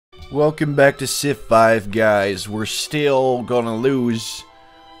Welcome back to Civ 5, guys. We're still gonna lose,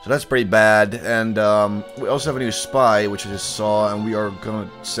 so that's pretty bad. And we also have a new spy, which I just saw, and we are gonna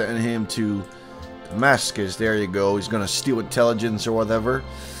send him to Damascus. There you go. He's gonna steal intelligence or whatever.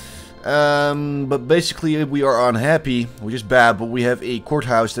 But basically, we are unhappy, which is bad. But we have a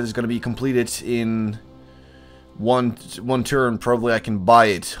courthouse that is gonna be completed in one turn. Probably I can buy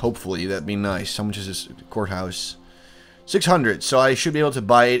it. Hopefully, that'd be nice. How much is this courthouse? 600, so I should be able to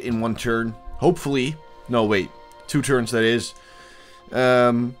buy it in one turn. Hopefully. No, wait. 2 turns, that is.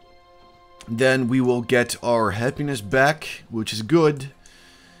 Then we will get our happiness back, which is good.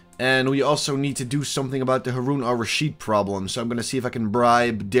 And we also need to do something about the Harun al-Rashid problem. So I'm going to see if I can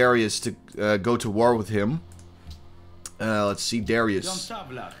bribe Darius to go to war with him. Let's see, Darius.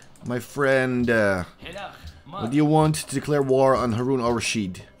 My friend, what do you want to declare war on Harun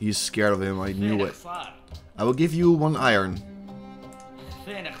al-Rashid? He's scared of him, I knew it. I will give you 1 iron.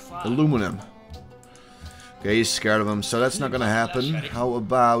 Aluminum. Okay, he's scared of him, so that's not gonna happen. How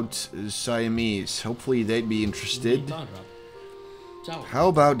about Siamese? Hopefully they'd be interested. How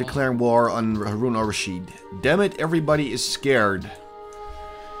about declaring war on Harun al-Rashid? Damn it, everybody is scared.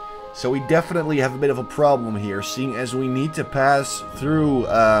 So we definitely have a bit of a problem here, seeing as we need to pass through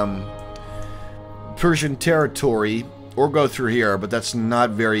Persian territory, or go through here, but that's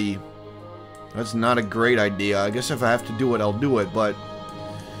not very... That's not a great idea. I guess if I have to do it, I'll do it, but...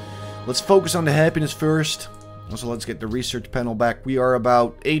 Let's focus on the happiness first. Also, let's get the research panel back. We are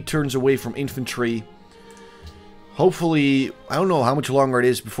about 8 turns away from infantry. Hopefully, I don't know how much longer it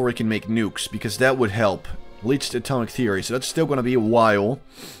is before we can make nukes, because that would help. Leads to atomic theory, so that's still going to be a while.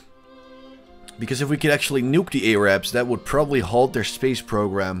 Because if we could actually nuke the Arabs, that would probably halt their space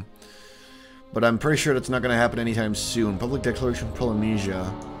program. But I'm pretty sure that's not going to happen anytime soon. Public Declaration of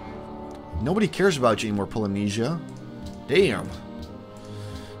Polynesia. Nobody cares about you anymore, Polynesia. Damn.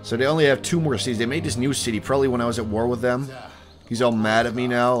 So they only have 2 more cities. They made this new city probably when I was at war with them. He's all mad at me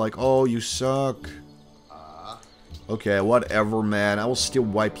now. Like, oh, you suck. Okay, whatever, man. I will still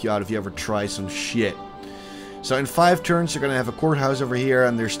wipe you out if you ever try some shit. So in 5 turns, they're going to have a courthouse over here.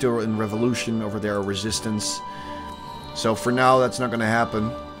 And they're still in revolution over there, or resistance. So for now, that's not going to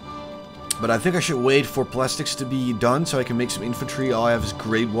happen. But I think I should wait for plastics to be done so I can make some infantry. All I have is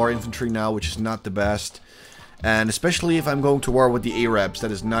Great War infantry now, which is not the best. And especially if I'm going to war with the Arabs, that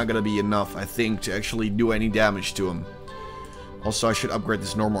is not going to be enough, I think, to actually do any damage to them. Also, I should upgrade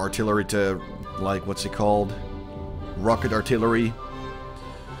this normal artillery to, like, what's it called? Rocket artillery.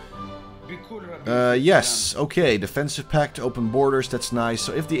 Yes, okay, defensive pact, open borders, that's nice.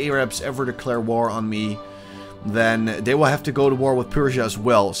 So if the Arabs ever declare war on me, then they will have to go to war with Persia as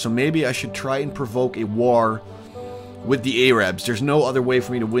well. So maybe I should try and provoke a war with the Arabs. There's no other way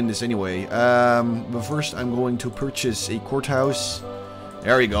for me to win this anyway. But first I'm going to purchase a courthouse.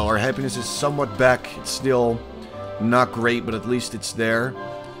 There we go. Our happiness is somewhat back. It's still not great, but at least it's there.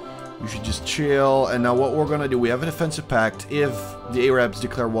 You should just chill. And now what we're going to do, we have a defensive pact if the Arabs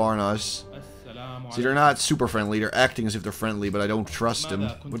declare war on us. See, they're not super friendly. They're acting as if they're friendly, but I don't trust them.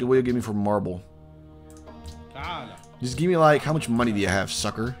 What do you give me for marble? Just give me, like, how much money do you have,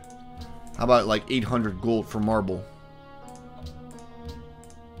 sucker? How about, like, 800 gold for marble?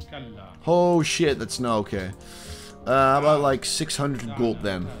 Oh, shit, that's no okay. How about, like, 600 gold,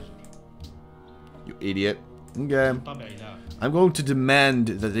 then? You idiot. Okay. I'm going to demand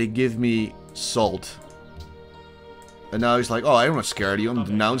that they give me salt. And now he's like, oh, I'm not scared of you. I'm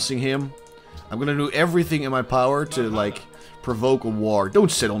denouncing him. I'm gonna do everything in my power to, like, provoke a war.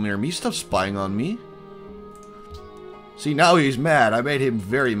 Don't settle near me. Stop spying on me. See, now he's mad. I made him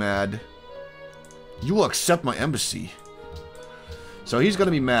very mad. You will accept my embassy. So he's gonna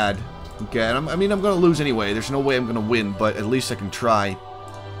be mad. Okay, and I mean, I'm gonna lose anyway. There's no way I'm gonna win, but at least I can try.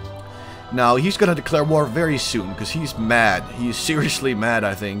 Now, he's gonna declare war very soon, because he's mad. He's seriously mad,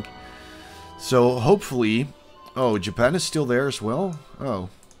 I think. So, hopefully... Oh, Japan is still there as well? Oh.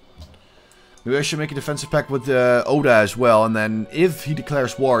 Maybe I should make a defensive pact with Oda as well, and then if he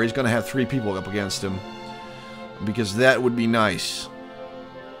declares war, he's gonna have 3 people up against him. Because that would be nice.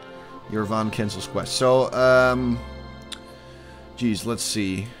 Yerevan cancels quest. So, geez, let's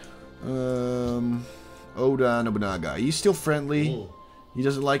see. Oda Nobunaga. He's still friendly. Whoa. He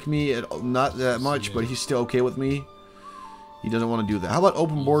doesn't like me, not that much, but he's still okay with me. He doesn't want to do that. How about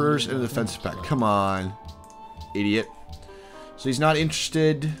open borders and a defensive pact? Come on, idiot. So he's not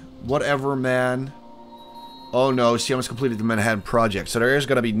interested. Whatever, man. Oh no, see, I almost completed the Manhattan Project. So there is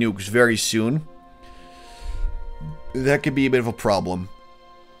going to be nukes very soon. That could be a bit of a problem.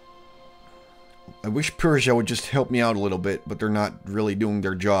 I wish Persia would just help me out a little bit, but they're not really doing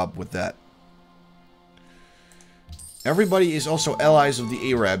their job with that. Everybody is also allies of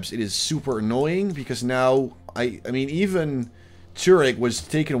the Arabs. It is super annoying because now, I mean, even Zurich was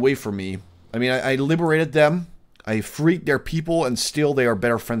taken away from me. I mean, I liberated them, I freed their people, and still they are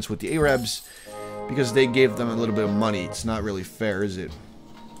better friends with the Arabs because they gave them a little bit of money. It's not really fair, is it?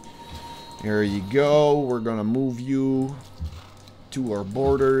 Here you go. We're gonna move you to our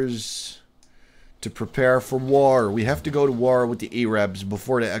borders to prepare for war. We have to go to war with the Arabs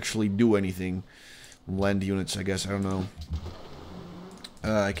before they actually do anything. Land units, I guess. I don't know.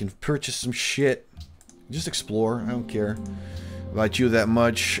 I can purchase some shit. Just explore. I don't care about you that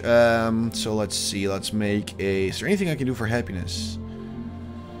much. So let's see. Let's make a... Is there anything I can do for happiness?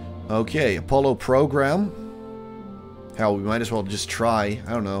 Okay, Apollo program. Hell, we might as well just try.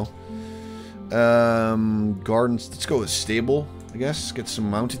 I don't know. Gardens. Let's go with stable, I guess. Get some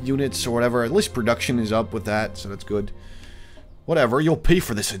mounted units or whatever. At least production is up with that, so that's good. Whatever, you'll pay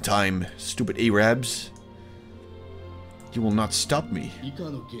for this in time, stupid Arabs. You will not stop me.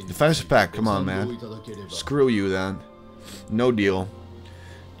 Defensive pact, come on, man. Screw you, then. No deal.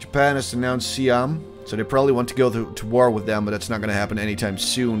 Japan has announced Siam, so they probably want to go to war with them, but that's not going to happen anytime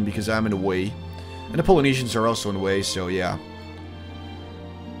soon because I'm in the way. And the Polynesians are also in the way, so yeah.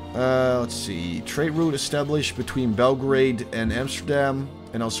 Let's see. Trade route established between Belgrade and Amsterdam,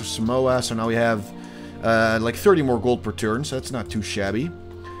 and also Samoa, so now we have... like 30 more gold per turn, so that's not too shabby.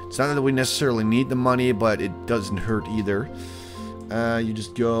 It's not that we necessarily need the money, but it doesn't hurt either. You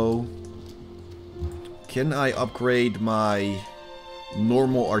just go... Can I upgrade my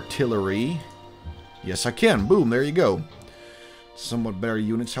normal artillery? Yes, I can. Boom, there you go. Somewhat better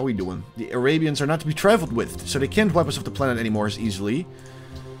units. How are we doing? The Arabians are not to be traveled with, so they can't wipe us off the planet anymore as easily.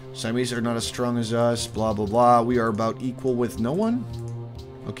 Siamese are not as strong as us, blah blah blah. We are about equal with no one?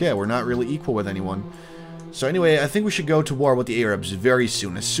 Okay, we're not really equal with anyone. So anyway, I think we should go to war with the Arabs very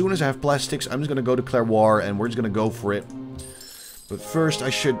soon. As soon as I have plastics, I'm just going to go declare war, and we're just going to go for it. But first, I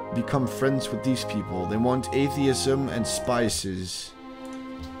should become friends with these people. They want atheism and spices.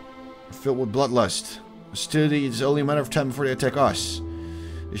 Filled with bloodlust. Hostility is only a matter of time before they attack us.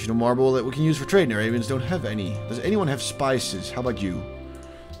 Additional marble that we can use for trade. The Arabians don't have any. Does anyone have spices? How about you?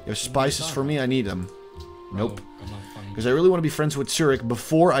 You have spices for me? I need them. Nope. Because I really want to be friends with Zurich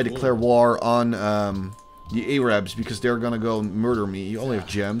before I declare war on the Arabs, because they're gonna go and murder me. You only have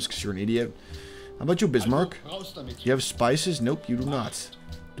gems, because you're an idiot. How about you, Bismarck? You have spices? Nope, you do not.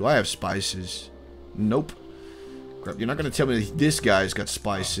 Do I have spices? Nope. Crap, you're not gonna tell me that this guy's got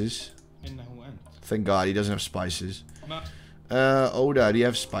spices. Thank God he doesn't have spices. Oda, do you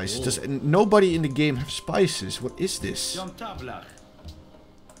have spices? Does nobody in the game have spices? What is this?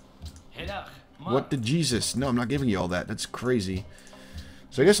 What the Jesus? No, I'm not giving you all that. That's crazy.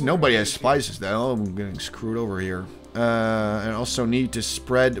 So I guess nobody has spices now. Oh, I'm getting screwed over here. And I also need to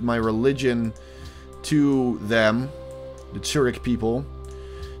spread my religion to them, the Zurich people.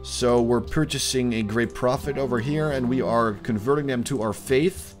 So we're purchasing a great prophet over here, and we are converting them to our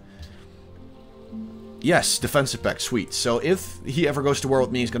faith. Yes, defensive pact, sweet. So if he ever goes to war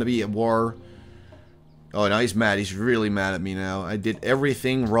with me, he's going to be at war. Oh, now he's mad. He's really mad at me now. I did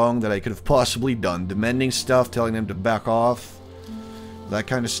everything wrong that I could have possibly done. Demanding stuff, telling them to back off. That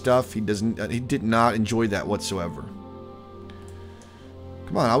kind of stuff. He did not enjoy that whatsoever.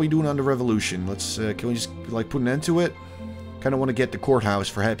 Come on, how are we doing on the revolution? Let's, can we just, like, put an end to it? Kind of want to get the courthouse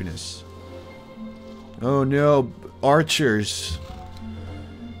for happiness. Oh no, archers.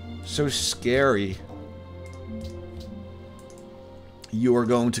 So scary. You are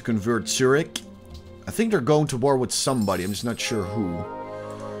going to convert Zurich. I think they're going to war with somebody. I'm just not sure who.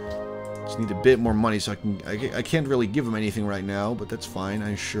 Just need a bit more money, so I can't really give them anything right now, but that's fine.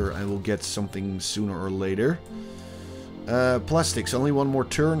 I'm sure I will get something sooner or later. Plastics, only one more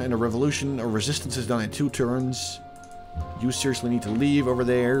turn and a revolution. A resistance is done in 2 turns. You seriously need to leave over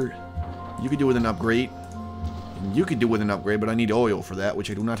there. You could do with an upgrade. And you could do with an upgrade, but I need oil for that, which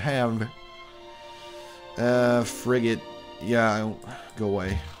I do not have. Frigate. Yeah, go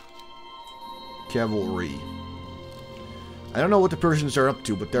away. Cavalry. I don't know what the Persians are up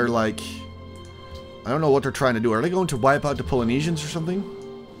to, but they're like... I don't know what they're trying to do. Are they going to wipe out the Polynesians or something?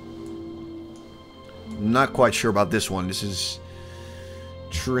 Not quite sure about this one. This is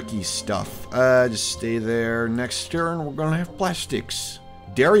tricky stuff. Just stay there. Next turn, we're gonna have plastics.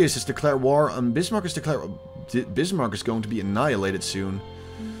 Darius has declared war on Bismarck. Bismarck is going to be annihilated soon.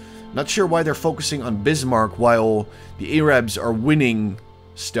 Not sure why they're focusing on Bismarck while the Arabs are winning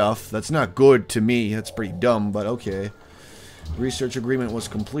stuff. That's not good to me. That's pretty dumb, but okay. Research agreement was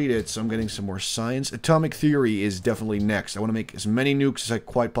completed, so I'm getting some more science. Atomic theory is definitely next. I want to make as many nukes as I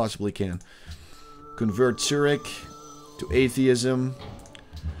quite possibly can. Convert Zurich to atheism.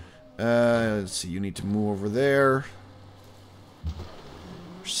 Let's see, you need to move over there.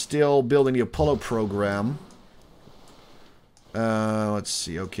 We're still building the Apollo program. Let's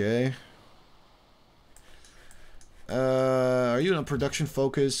see, okay. Are you on production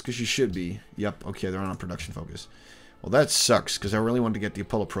focus? Because you should be. Yep, okay, they're on production focus. Well, that sucks, because I really want to get the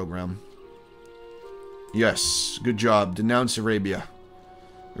Apollo program. Yes, good job. Denounce Arabia.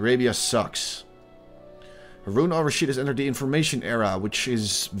 Arabia sucks. Harun al-Rashid has entered the information era, which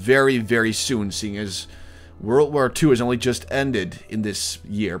is very, very soon, seeing as World War II has only just ended in this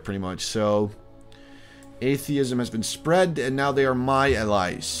year, pretty much. So, atheism has been spread, and now they are my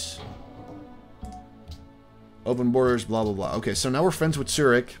allies. Open borders, blah, blah, blah. Okay, so now we're friends with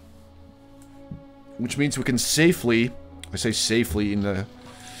Zurich, which means we can safely, I say safely in the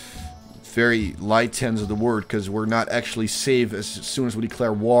very light sense of the word, because we're not actually safe as soon as we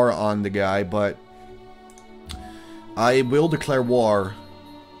declare war on the guy, but I will declare war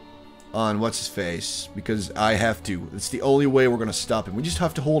on what's-his-face, because I have to. It's the only way we're going to stop him. We just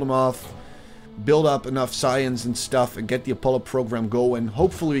have to hold him off, build up enough science and stuff, and get the Apollo program going.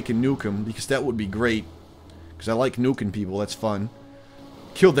 Hopefully we can nuke him, because that would be great. Because I like nuking people, that's fun.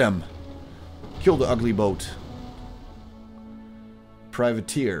 Kill them. Kill the ugly boat.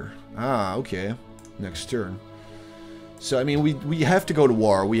 Privateer. Ah, okay. Next turn. So, I mean, we have to go to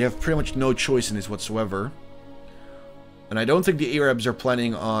war. We have pretty much no choice in this whatsoever. And I don't think the Arabs are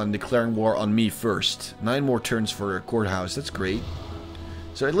planning on declaring war on me first. 9 more turns for a courthouse. That's great.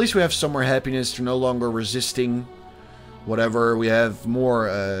 So at least we have some more happiness. They're no longer resisting whatever. We have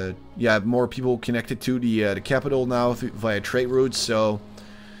more, more people connected to the capital now via trade routes. So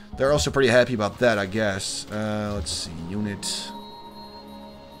they're also pretty happy about that, I guess. Let's see. Unit.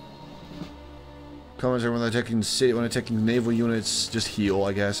 Comments are when attacking city, when attacking naval units, just heal,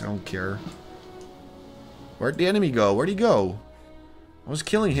 I guess. I don't care. Where'd the enemy go? Where'd he go? I was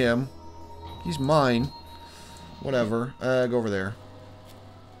killing him. He's mine. Whatever. Go over there.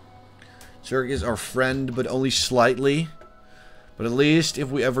 Zurich is our friend, but only slightly. But at least if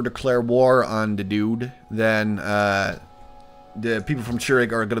we ever declare war on the dude, then the people from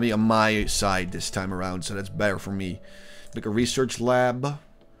Zurich are going to be on my side this time around, so that's better for me. Make a research lab.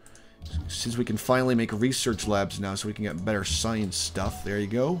 Since we can finally make research labs now, so we can get better science stuff. There you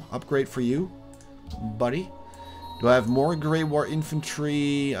go. Upgrade for you, buddy. Do I have more Grey War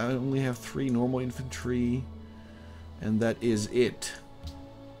infantry? I only have 3 normal infantry. And that is it.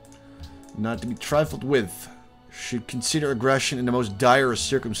 Not to be trifled with. Should consider aggression in the most dire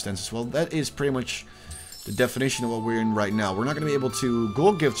circumstances. Well, that is pretty much the definition of what we're in right now. We're not going to be able to...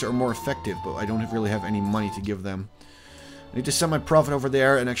 Gold gifts are more effective, but I don't really have any money to give them. I need to send my prophet over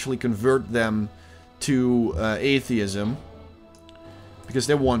there and actually convert them to atheism. Because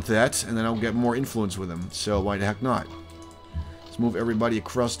they want that, and then I'll get more influence with them. So why the heck not? Let's move everybody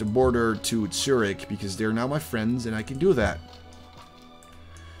across the border to Zurich, because they're now my friends, and I can do that.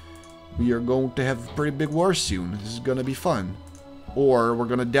 We are going to have a pretty big war soon. This is going to be fun. Or we're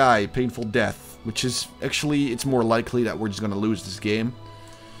going to die painful death, which is actually, it's more likely that we're just going to lose this game.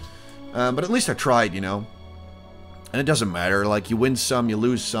 But at least I tried, you know. And it doesn't matter, like, you win some, you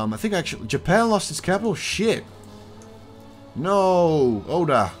lose some. I think actually, Japan lost its capital? Shit. No,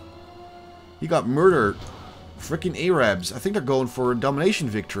 Oda. He got murdered. Freaking Arabs. I think they're going for a domination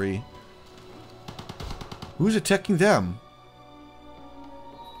victory. Who's attacking them?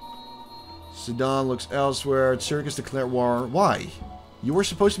 Sudan looks elsewhere. Zurich has declared war. Why? You were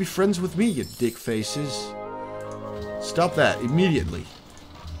supposed to be friends with me, you dick faces. Stop that immediately.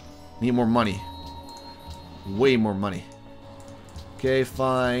 Need more money. Way more money. Okay,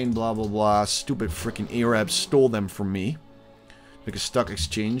 fine. Blah, blah, blah. Stupid freaking Arabs stole them from me. Make a stock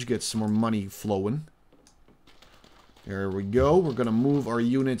exchange. Get some more money flowing. There we go. We're going to move our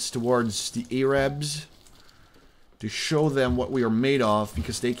units towards the Arabs. To show them what we are made of.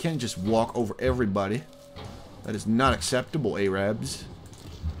 Because they can't just walk over everybody. That is not acceptable, Arabs.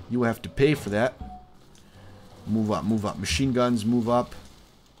 You have to pay for that. Move up, move up. Machine guns, move up.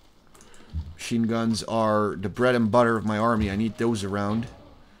 Machine guns are the bread and butter of my army. I need those around.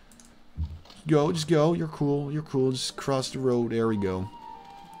 Go, just go. You're cool. You're cool. Just cross the road. There we go.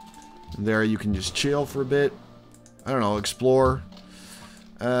 And there you can just chill for a bit. I don't know. Explore.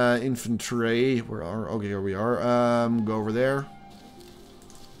 Infantry. Where are... Okay, here we are. Go over there.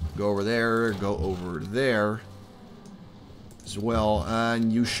 Go over there. Go over there. As well.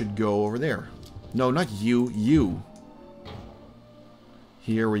 And you should go over there. No, not you. You.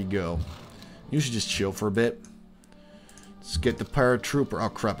 Here we go. You should just chill for a bit. Let's get the paratrooper. Oh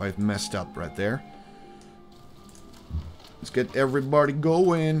crap, I've messed up right there. Let's get everybody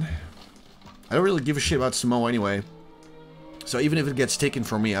going. I don't really give a shit about Samoa anyway. So even if it gets taken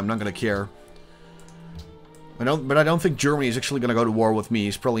from me, I'm not gonna care. But I don't think Germany is actually gonna go to war with me.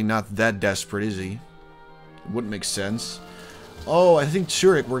 He's probably not that desperate, is he? It wouldn't make sense. Oh, I think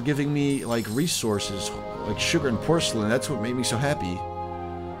Zurich were giving me, like, resources. Like sugar and porcelain. That's what made me so happy.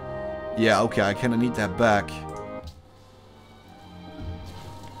 Yeah, okay, I kinda need that back.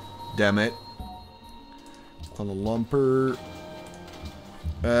 Damn it. Kuala Lumpur.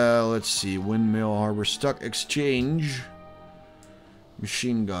 Let's see. Windmill, Harbor, Stock Exchange.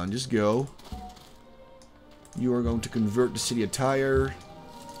 Machine gun, just go. You are going to convert the city of Tyre.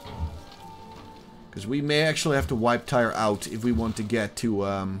 Because we may actually have to wipe Tyre out if we want to get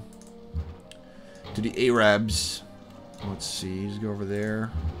to the Arabs. Let's see, just go over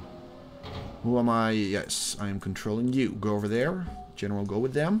there. Who am I? Yes, I am controlling you. Go over there. General, go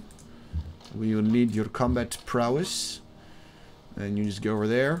with them. We will need your combat prowess. And you just go over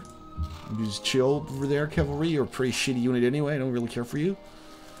there. You just chill over there, cavalry. You're a pretty shitty unit anyway. I don't really care for you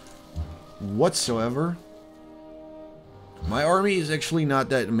whatsoever. My army is actually not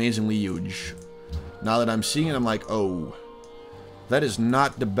that amazingly huge. Now that I'm seeing it, I'm like, oh, that is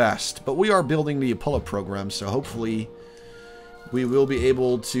not the best. But we are building the Apollo program, so hopefully we will be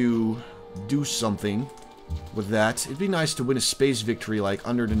able to do something with that. It'd be nice to win a space victory, like,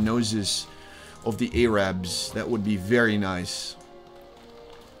 under the noses of the Arabs. That would be very nice.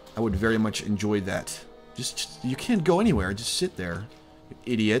 I would very much enjoy that. Just you can't go anywhere. Just sit there,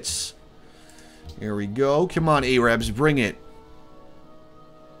 you idiots. Here we go. Come on, Arabs, bring it.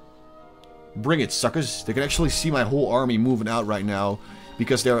 Bring it, suckers. They can actually see my whole army moving out right now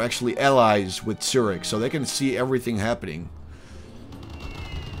because they're actually allies with Zurich, so they can see everything happening.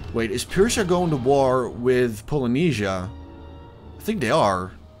 Wait, is Persia going to war with Polynesia? I think they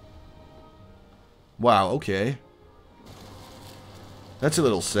are. Wow, okay. That's a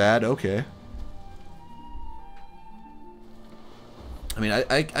little sad, okay. I mean,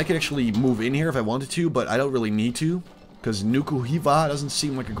 I could actually move in here if I wanted to, but I don't really need to. Because Nukuhiva doesn't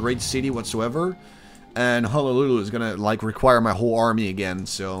seem like a great city whatsoever. And Honolulu is gonna, like, require my whole army again,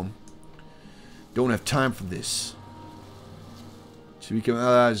 so... Don't have time for this. So we can...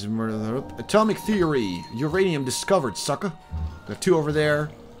 Atomic theory! Uranium discovered, sucker! Got 2 over there.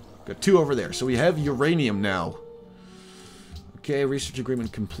 Got 2 over there. So we have uranium now. Okay, research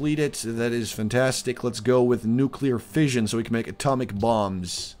agreement completed. That is fantastic. Let's go with nuclear fission so we can make atomic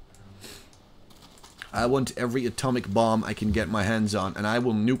bombs. I want every atomic bomb I can get my hands on, and I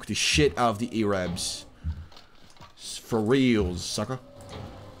will nuke the shit out of the Arabs. For reals, sucker.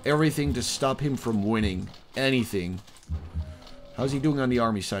 Everything to stop him from winning. Anything. How's he doing on the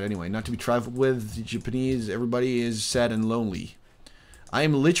army side anyway? Not to be trifled with. The Japanese, everybody is sad and lonely. I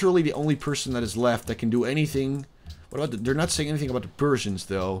am literally the only person that is left that can do anything. What about they're not saying anything about the Persians,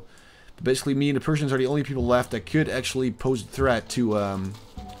 though. But basically, me and the Persians are the only people left that could actually pose a threat to,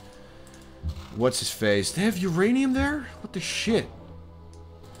 what's his face? They have uranium there? What the shit?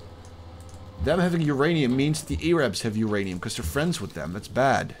 Them having uranium means the Arabs have uranium, because they're friends with them. That's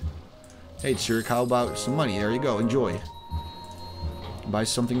bad. Hey, Zurich, how about some money? There you go, enjoy. Buy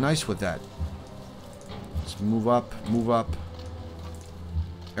something nice with that. Let's move up, move up.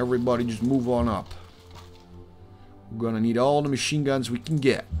 Everybody just move on up. We're gonna need all the machine guns we can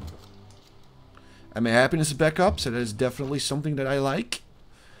get. And my happiness is back up, so that is definitely something that I like.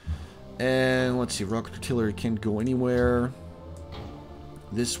 And let's see, rocket artillery can't go anywhere.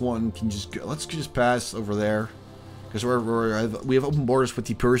 This one can just go. Let's just pass over there, because we have open borders with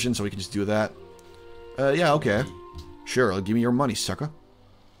the Persians, so we can just do that. Yeah, okay. Sure, give me your money, sucker.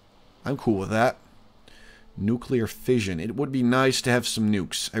 I'm cool with that. Nuclear fission. It would be nice to have some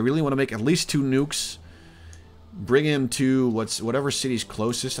nukes. I really want to make at least 2 nukes. Bring him to whatever city's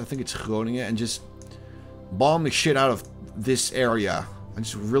closest. I think it's Groningen, and just bomb the shit out of this area. I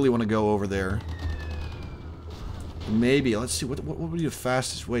just really want to go over there. Maybe, let's see, what would be the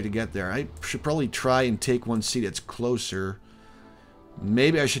fastest way to get there? I should probably try and take one city that's closer.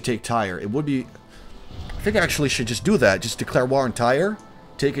 Maybe I should take Tyre. It would be... I think I actually should just do that. Just declare war on Tyre,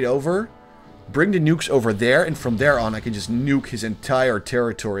 take it over, bring the nukes over there, and from there on I can just nuke his entire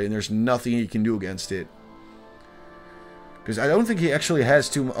territory, and there's nothing he can do against it. Because I don't think he actually has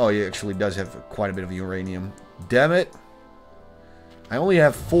too... Oh, he actually does have quite a bit of uranium. Damn it. I only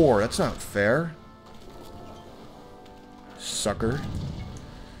have 4. That's not fair. Sucker.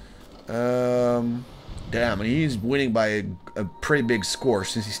 Damn, and he's winning by a pretty big score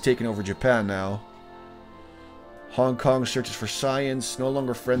since he's taken over Japan now. Hong Kong searches for science. No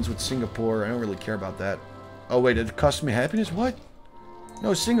longer friends with Singapore. I don't really care about that. Oh, wait, did it cost me happiness? What?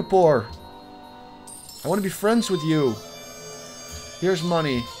 No, Singapore. I want to be friends with you. Here's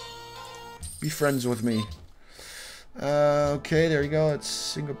money. Be friends with me. Okay, there you go. It's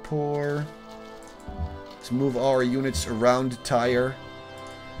Singapore. Let's move our units around Tyre.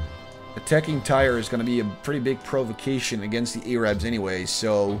 Attacking Tyre is going to be a pretty big provocation against the Arabs anyway,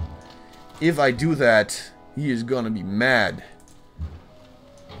 so if I do that, he is going to be mad.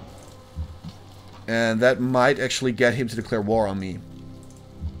 And that might actually get him to declare war on me.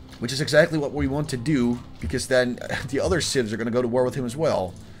 Which is exactly what we want to do, because then the other civs are going to go to war with him as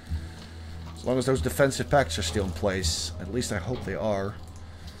well. As long as those defensive pacts are still in place. At least I hope they are.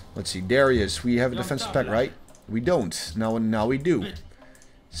 Let's see, Darius, we have a defensive pact, right? We don't. Now we do.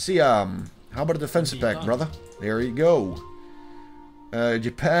 Siam, how about a defensive pact, brother? There you go.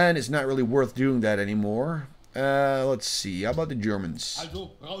 Japan is not really worth doing that anymore. Let's see, how about the Germans?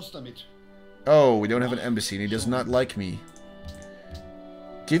 Oh, we don't have an embassy and he does not like me.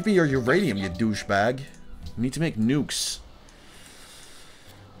 Give me your uranium, you douchebag. We need to make nukes.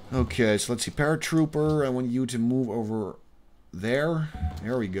 Okay, so let's see, paratrooper, I want you to move over there.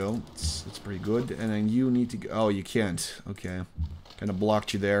 There we go. That's pretty good. And then you need to go. Oh, you can't. Okay. Kind of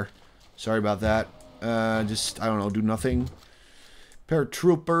blocked you there. Sorry about that. Just, I don't know, do nothing.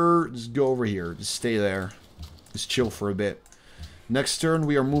 Paratrooper, just go over here. Just stay there. Just chill for a bit. Next turn,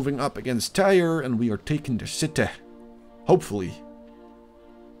 we are moving up against Tyre, and we are taking the city. Hopefully.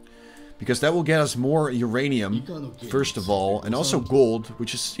 Because that will get us more uranium, first of all. And also gold,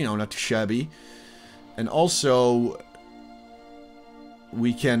 which is, you know, not too shabby. And also,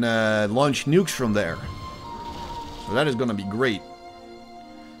 we can launch nukes from there. So that is going to be great.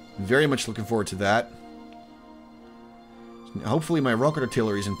 Very much looking forward to that. Hopefully my rocket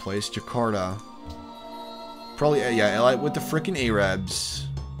artillery is in place. Jakarta. Probably, yeah, allied with the frickin' Arabs.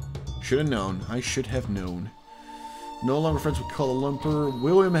 Should have known. I should have known. No longer friends with Kuala Lumpur.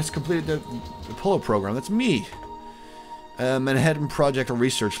 William has completed the Apollo program. That's me. Manhattan Project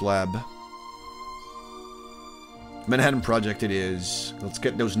Research Lab. Manhattan Project it is. Let's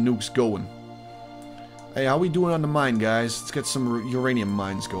get those nukes going. Hey, how we doing on the mine, guys? Let's get some uranium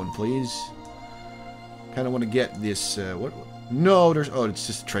mines going, please. Kind of want to get this, what? No, there's, oh, it's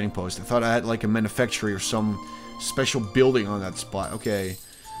just a trading post. I thought I had, like, a manufactory or some special building on that spot. Okay.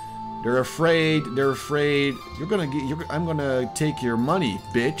 They're afraid, they're afraid. You're gonna get, I'm gonna take your money,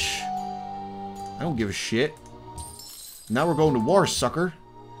 bitch. I don't give a shit. Now we're going to war, sucker.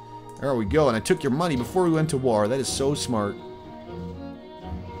 There we go, and I took your money before we went to war. That is so smart.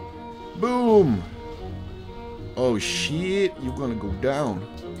 Boom! Oh shit, you're gonna go down.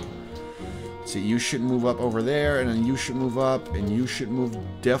 See, you should move up over there, and then you should move up, and you should move,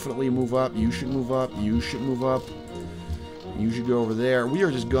 definitely move up, you should move up, you should move up. You should go over there. We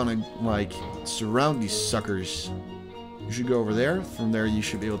are just gonna, like, surround these suckers. You should go over there. From there, you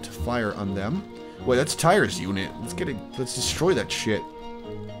should be able to fire on them. Wait, that's Tyre's unit. Let's get it, let's destroy that shit.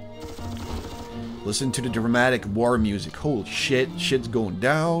 Listen to the dramatic war music. Holy shit, shit's going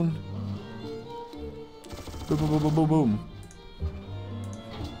down. Boom, boom, boom, boom, boom, boom.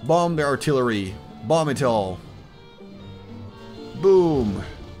 Bomb their artillery. Bomb it all. Boom.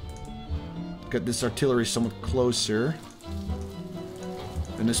 Get this artillery somewhat closer.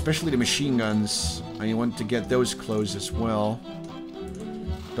 And especially the machine guns. I want to get those close as well.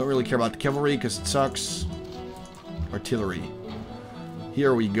 Don't really care about the cavalry because it sucks. Artillery.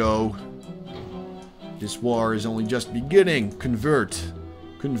 Here we go. This war is only just beginning. Convert.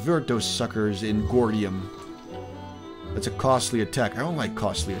 Convert those suckers in Gordium. That's a costly attack. I don't like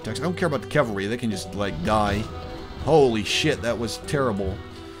costly attacks. I don't care about the cavalry. They can just, like, die. Holy shit, that was terrible.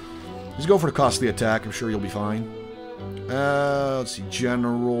 Just go for the costly attack. I'm sure you'll be fine. Let's see.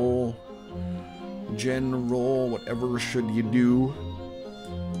 General. General. Whatever should you do?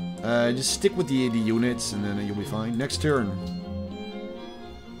 Just stick with the units and then you'll be fine. Next turn.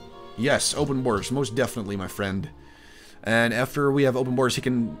 Yes, open borders. Most definitely, my friend. And after we have open borders, he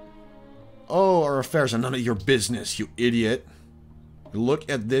can... Oh, our affairs are none of your business, you idiot. Look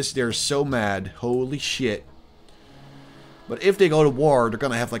at this. They're so mad. Holy shit. But if they go to war, they're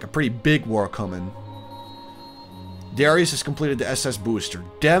gonna have like a pretty big war coming. Darius has completed the SS booster.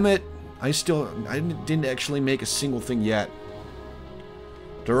 Damn it. I didn't actually make a single thing yet.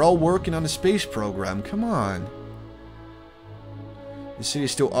 They're all working on the space program. Come on. The city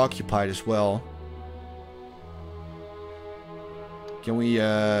is still occupied as well. Can we,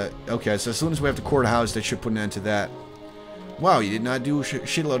 okay, so as soon as we have the courthouse, that should put an end to that. Wow, you did not do a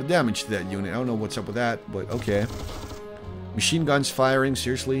shitload of damage to that unit. I don't know what's up with that, but okay. Machine guns firing,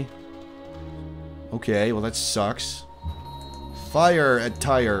 seriously? Okay, well that sucks. Fire at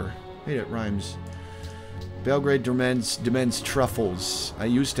Tyre. Hey, that rhymes. Belgrade demands truffles. I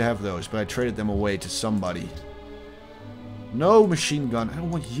used to have those, but I traded them away to somebody. No machine gun. I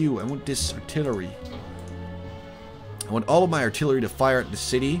don't want you. I want this artillery. I want all of my artillery to fire at the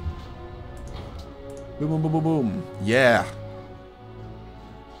city. Boom, boom, boom, boom, boom. Yeah.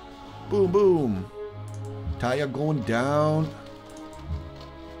 Boom, boom. Taya going down.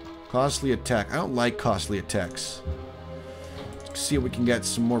 Costly attack. I don't like costly attacks. Let's see if we can get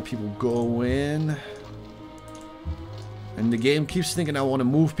some more people going. And the game keeps thinking I want to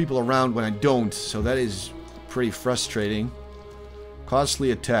move people around when I don't. So that is pretty frustrating. Costly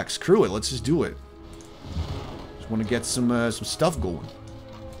attack. Screw it. Let's just do it. Just want to get some stuff going.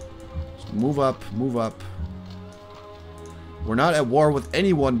 So move up. Move up. We're not at war with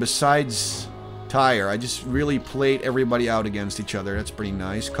anyone besides Tyre. I just really played everybody out against each other. That's pretty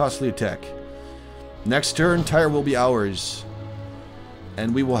nice. Costly attack. Next turn, Tyre will be ours.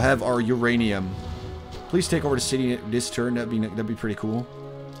 And we will have our uranium. Please take over the city this turn. That'd be pretty cool.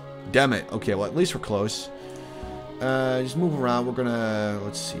 Damn it. Okay, well, at least we're close. Just move around. We're gonna...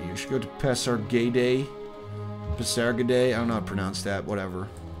 Let's see. We should go to Pasargadae. Pasargadae. I don't know how to pronounce that. Whatever.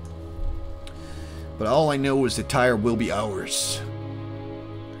 But all I know is that Tyre will be ours.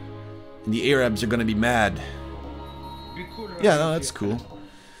 And the Arabs are gonna be mad. Yeah, no, that's cool.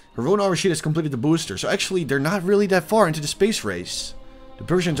 Ravona Rashid has completed the booster. So actually, they're not really that far into the space race. The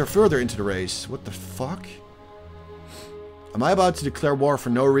Persians are further into the race. What the fuck? Am I about to declare war for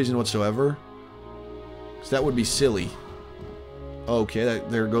no reason whatsoever? Because that would be silly. Okay,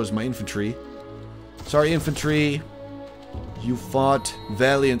 there goes my infantry. Sorry, infantry. You fought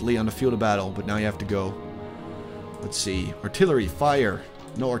valiantly on the field of battle, but now you have to go. Let's see. Artillery, fire.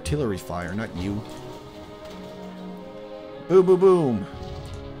 No artillery fire, not you. Boom, boom, boom.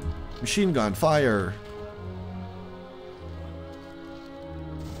 Machine gun, fire.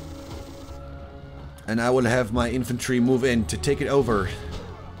 And I will have my infantry move in to take it over.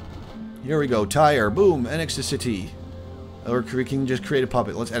 Here we go, Tyre, boom, annex the city. Or we can just create a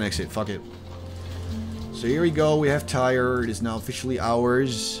puppet. Let's annex it, fuck it. So here we go, we have Tyre. It is now officially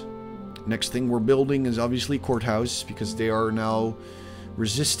ours. Next thing we're building is obviously Courthouse, because they are now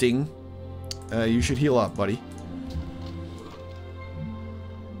resisting. You should heal up, buddy.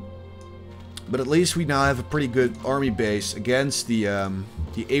 But at least we now have a pretty good army base against the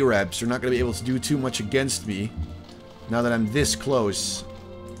Arabs. They're not going to be able to do too much against me, now that I'm this close.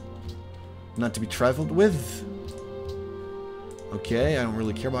 Not to be trifled with. Okay, I don't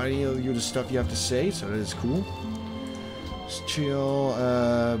really care about any of the stuff you have to say, so that is cool. Just chill.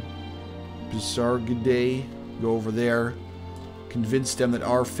 Bizargade, go over there. Convince them that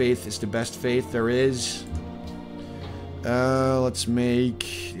our faith is the best faith there is. Let's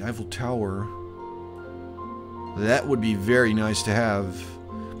make the Eiffel Tower. That would be very nice to have.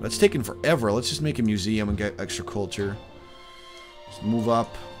 But it's taken forever. Let's just make a museum and get extra culture. Just move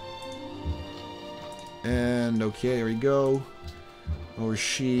up. And okay, there we go.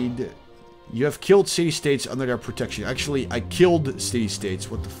 Rashid. You have killed city-states under their protection. Actually, I killed city-states.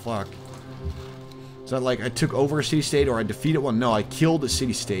 What the fuck? It's not like I took over a city-state or I defeated one. No, I killed a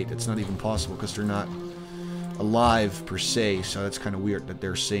city-state. It's not even possible because they're not alive per se. So that's kind of weird that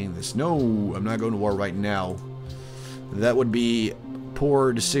they're saying this. No, I'm not going to war right now. That would be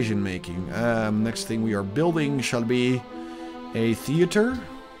poor decision-making. Next thing we are building shall be a theater.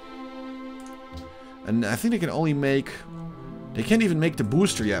 And I think they can only make... They can't even make the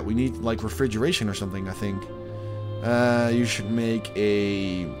booster yet. We need, like, refrigeration or something, I think. You should make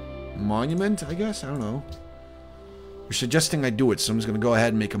a monument, I guess? I don't know. You're suggesting I do it, so I'm just going to go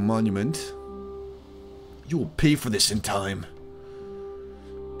ahead and make a monument. You will pay for this in time.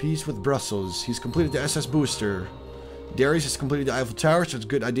 Peace with Brussels. He's completed the SS booster. Darius has completed the Eiffel Tower, so it's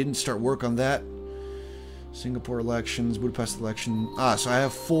good I didn't start work on that. Singapore elections, Budapest election. Ah, so I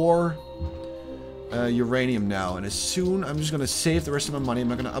have 4... uranium now, and as soon I'm just gonna save the rest of my money. I'm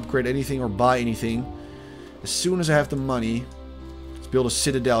not gonna upgrade anything or buy anything. As soon as I have the money, let's build a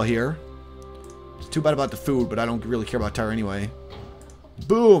citadel here. It's too bad about the food, but I don't really care about Tyre anyway.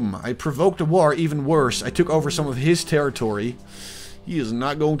 Boom! I provoked a war. Even worse, I took over some of his territory. He is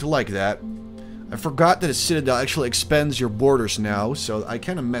not going to like that. I forgot that a citadel actually expands your borders now, so I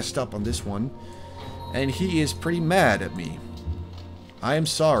kind of messed up on this one. And he is pretty mad at me. I am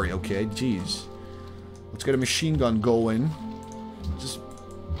sorry, okay? Jeez. Let's get a machine gun going. Just...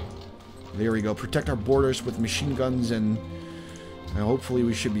 There we go. Protect our borders with machine guns and hopefully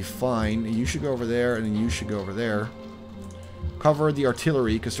we should be fine. You should go over there and then you should go over there. Cover the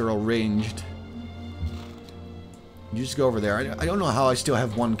artillery because they're all ranged. You just go over there. I don't know how I still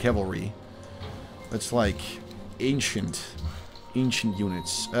have 1 cavalry. That's like ancient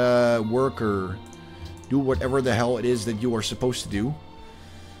units. Worker. Do whatever the hell it is that you are supposed to do.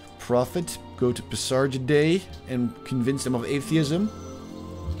 Prophet. Go to Pasargadae and convince them of atheism.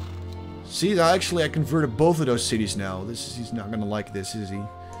 See, actually I converted both of those cities now. He's not gonna like this, is he?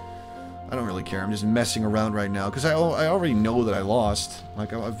 I don't really care. I'm just messing around right now. Because I already know that I lost.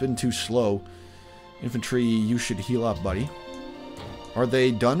 Like, I've been too slow. Infantry, you should heal up, buddy. Are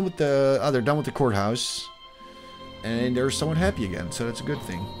they done with the... Oh, they're done with the courthouse. And they're somewhat happy again. So that's a good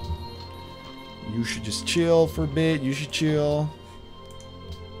thing. You should just chill for a bit. You should chill.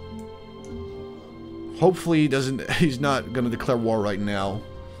 Hopefully he's not going to declare war right now.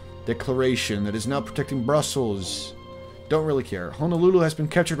 Declaration that is now protecting Brussels. Don't really care. Honolulu has been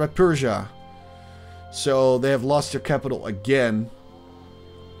captured by Persia. So they have lost their capital again.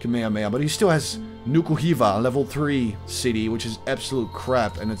 Kamehameha. But he still has Nukuhiva, level 3 city, which is absolute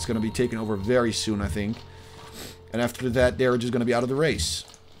crap. And it's going to be taken over very soon, I think. And after that, they're just going to be out of the race.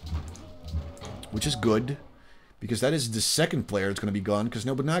 Which is good. Because that is the second player that's going to be gone. Because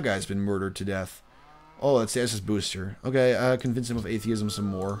Nobunaga has been murdered to death. Oh, that's the SS booster. Okay, convince him of atheism some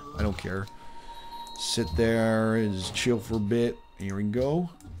more. I don't care. Sit there, just chill for a bit. Here we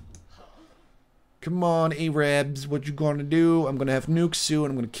go. Come on, Arabs, what you gonna do? I'm gonna have nukes soon.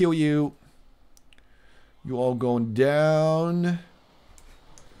 I'm gonna kill you. You all going down.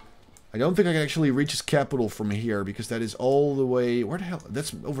 I don't think I can actually reach his capital from here because that is all the way... Where the hell?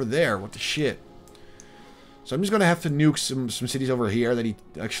 That's over there. What the shit? So I'm just gonna have to nuke some cities over here that he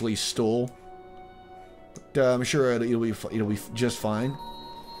actually stole. But I'm sure it'll be just fine.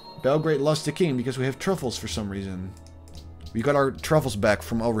 Belgrade lost the king because we have truffles for some reason. We got our truffles back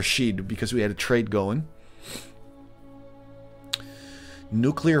from Al Rashid because we had a trade going.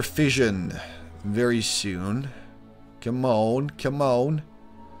 Nuclear fission. Very soon. Come on, come on.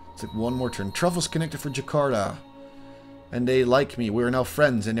 It's like one more turn. Truffles connected for Jakarta. And they like me. We're now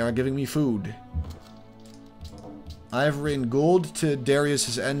friends and they are giving me food. Ivory and gold to Darius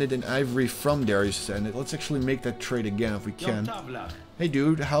has ended and ivory from Darius has ended. Let's actually make that trade again if we can. Hey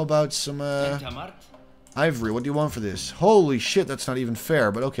dude, how about some ivory? What do you want for this? Holy shit, that's not even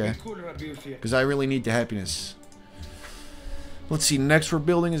fair, but okay. Because I really need the happiness. Let's see, next we're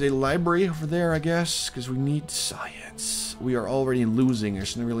building is a library over there, I guess. Because we need science. We are already losing.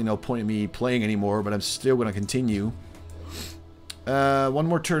 There's really no point in me playing anymore, but I'm still going to continue. One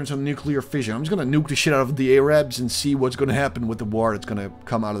more turn on nuclear fission. I'm just gonna nuke the shit out of the Arabs and see what's gonna happen with the war that's gonna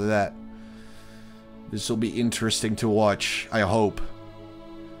come out of that. This will be interesting to watch, I hope.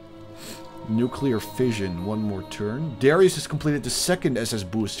 Nuclear fission, one more turn. Darius has completed the second SS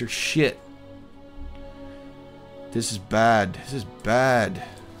booster. Shit. This is bad. This is bad.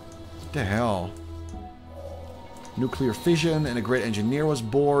 What the hell? Nuclear fission and a great engineer was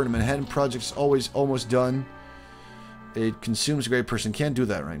born. The Manhattan Project is always almost done. It consumes a great person. Can't do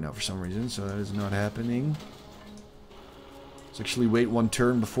that right now for some reason, so that is not happening. Let's actually wait one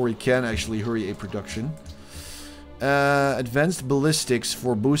turn before he can actually hurry a production. Advanced ballistics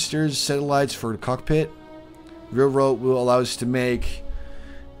for boosters, satellites for the cockpit. Railroad will allow us to make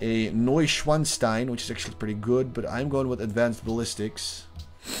a Neuschwanstein, which is actually pretty good, but I'm going with advanced ballistics.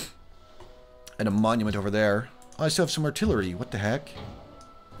 And a monument over there. Oh, I still have some artillery. What the heck?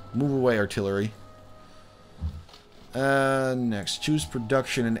 Move away, artillery. Next, choose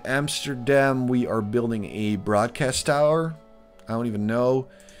production in Amsterdam. We are building a broadcast tower. I don't even know.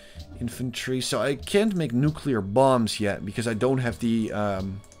 Infantry. So I can't make nuclear bombs yet because I don't have the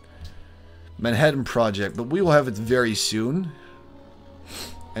Manhattan Project, but we will have it very soon.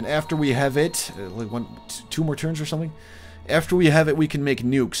 And after we have it, like two more turns or something. After we have it, we can make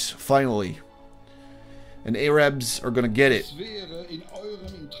nukes finally. And Arabs are gonna get it.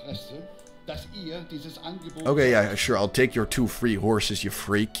 Okay, yeah, sure. I'll take your 2 free horses, you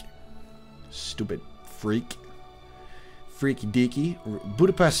freak. Stupid freak. Freaky deaky.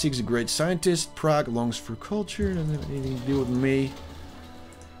 Budapest seeks a great scientist. Prague longs for culture. Doesn't have anything to do with me.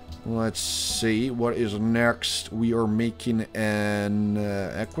 Let's see. What is next? We are making an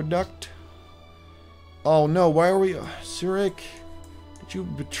aqueduct. Oh no, why are we... Zurich? Did you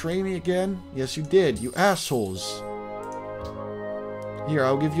betray me again? Yes, you did. You assholes. Here,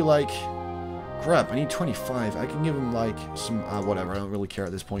 I'll give you like... Crap, I need 25. I can give him like some... whatever, I don't really care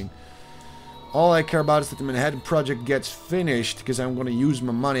at this point. All I care about is that the Manhattan Project gets finished, because I'm going to use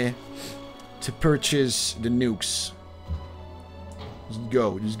my money to purchase the nukes.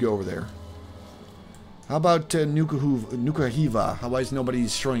 Just go over there. How about Nukahiva? How is nobody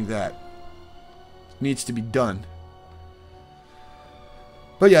destroying that? It needs to be done.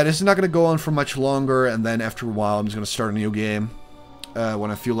 But yeah, this is not going to go on for much longer, and then after a while I'm just going to start a new game.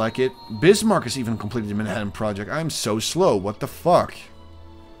 When I feel like it. Bismarck has even completed the Manhattan Project. I'm so slow. What the fuck?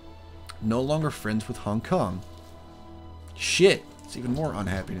 No longer friends with Hong Kong. Shit. It's even more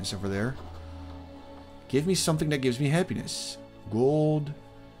unhappiness over there. Give me something that gives me happiness. Gold.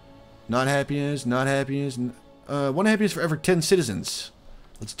 Not happiness. Not happiness. 1 happiness for every 10 citizens.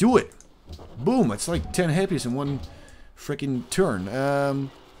 Let's do it. Boom! It's like 10 happies in one freaking turn. So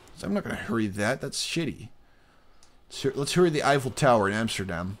I'm not gonna hurry that. That's shitty. So let's hurry the Eiffel Tower in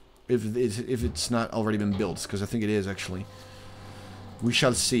Amsterdam. If it's not already been built, because I think it is, actually. We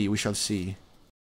shall see, we shall see.